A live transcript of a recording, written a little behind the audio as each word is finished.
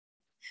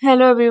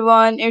Hello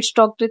everyone, it's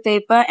Dr.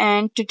 Tepa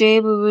and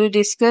today we will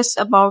discuss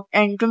about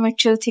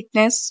endometrial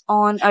thickness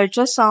on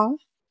ultrasound.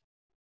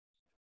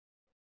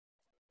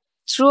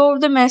 Throughout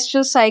the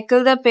menstrual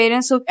cycle, the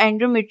appearance of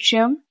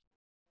endometrium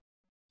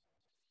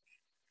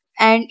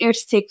and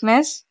its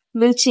thickness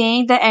will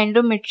change. The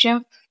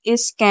endometrium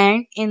is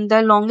scanned in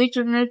the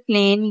longitudinal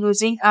plane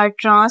using a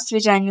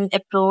transvaginal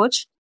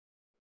approach.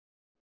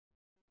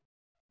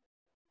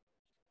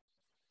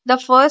 The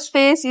first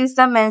phase is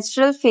the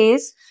menstrual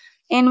phase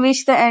in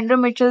which the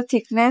endometrial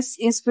thickness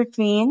is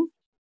between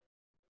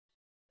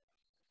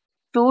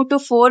 2 to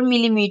 4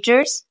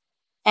 millimeters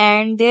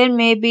and there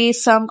may be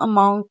some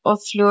amount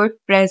of fluid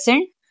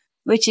present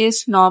which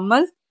is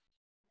normal.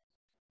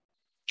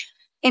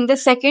 In the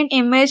second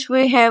image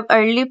we have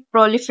early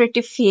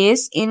proliferative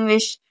phase in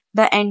which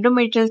the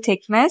endometrial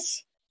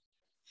thickness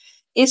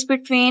is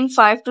between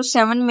 5 to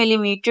 7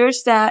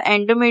 millimeters. The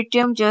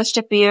endometrium just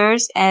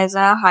appears as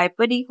a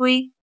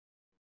hyperechoic.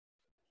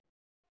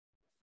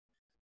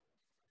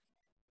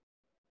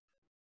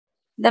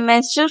 The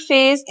menstrual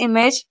phase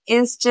image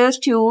is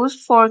just used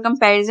for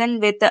comparison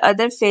with the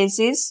other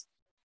phases.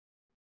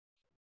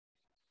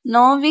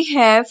 Now we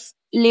have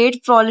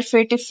late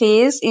proliferative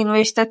phase in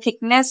which the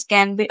thickness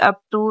can be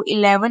up to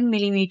 11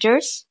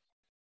 millimeters.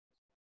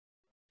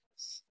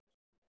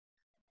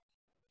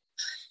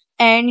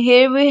 And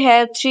here we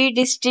have three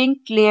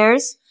distinct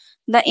layers.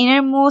 The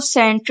innermost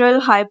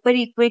central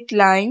hyperechoic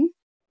line,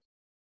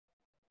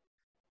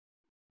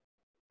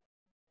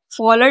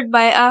 followed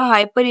by a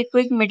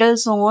hyperechoic middle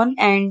zone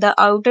and the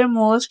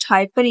outermost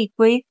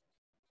hyperechoic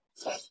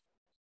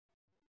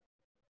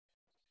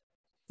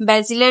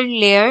basilar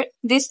layer.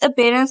 This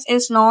appearance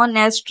is known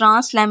as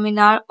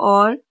translaminar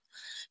or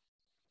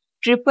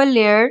triple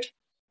layered.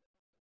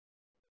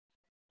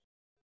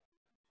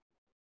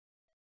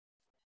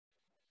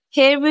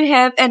 Here we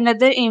have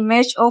another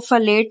image of a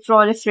late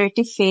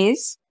proliferative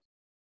phase.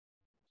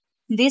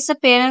 This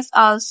appearance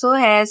also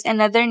has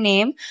another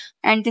name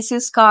and this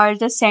is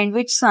called the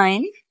sandwich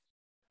sign.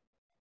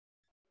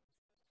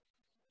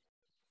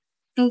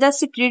 In the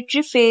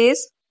secretory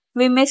phase,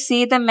 we may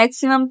see the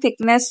maximum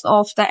thickness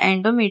of the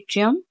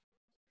endometrium.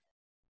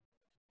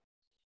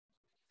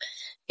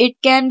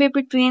 It can be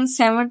between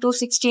 7 to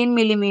 16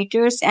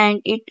 millimeters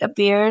and it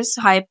appears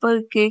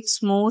hyperechoic,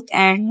 smooth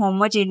and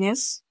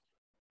homogeneous.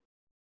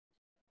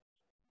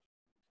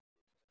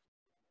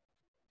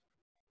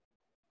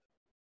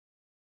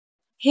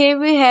 Here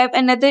we have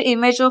another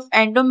image of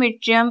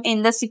endometrium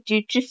in the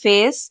secretory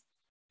phase.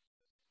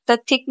 The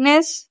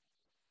thickness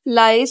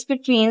lies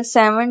between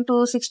 7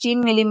 to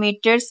 16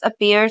 millimeters,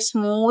 appears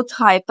smooth,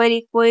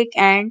 hyperechoic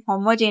and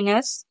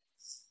homogeneous.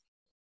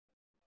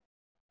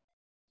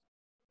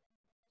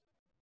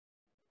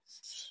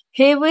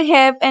 Here we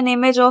have an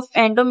image of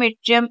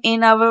endometrium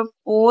in our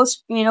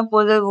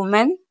post-menopausal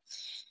woman.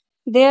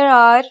 There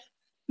are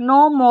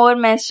no more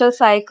menstrual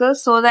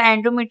cycles, so the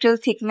endometrial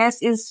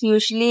thickness is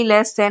usually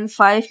less than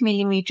 5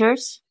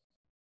 millimeters.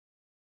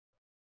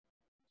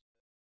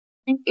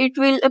 And it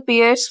will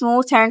appear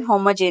smooth and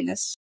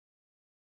homogeneous.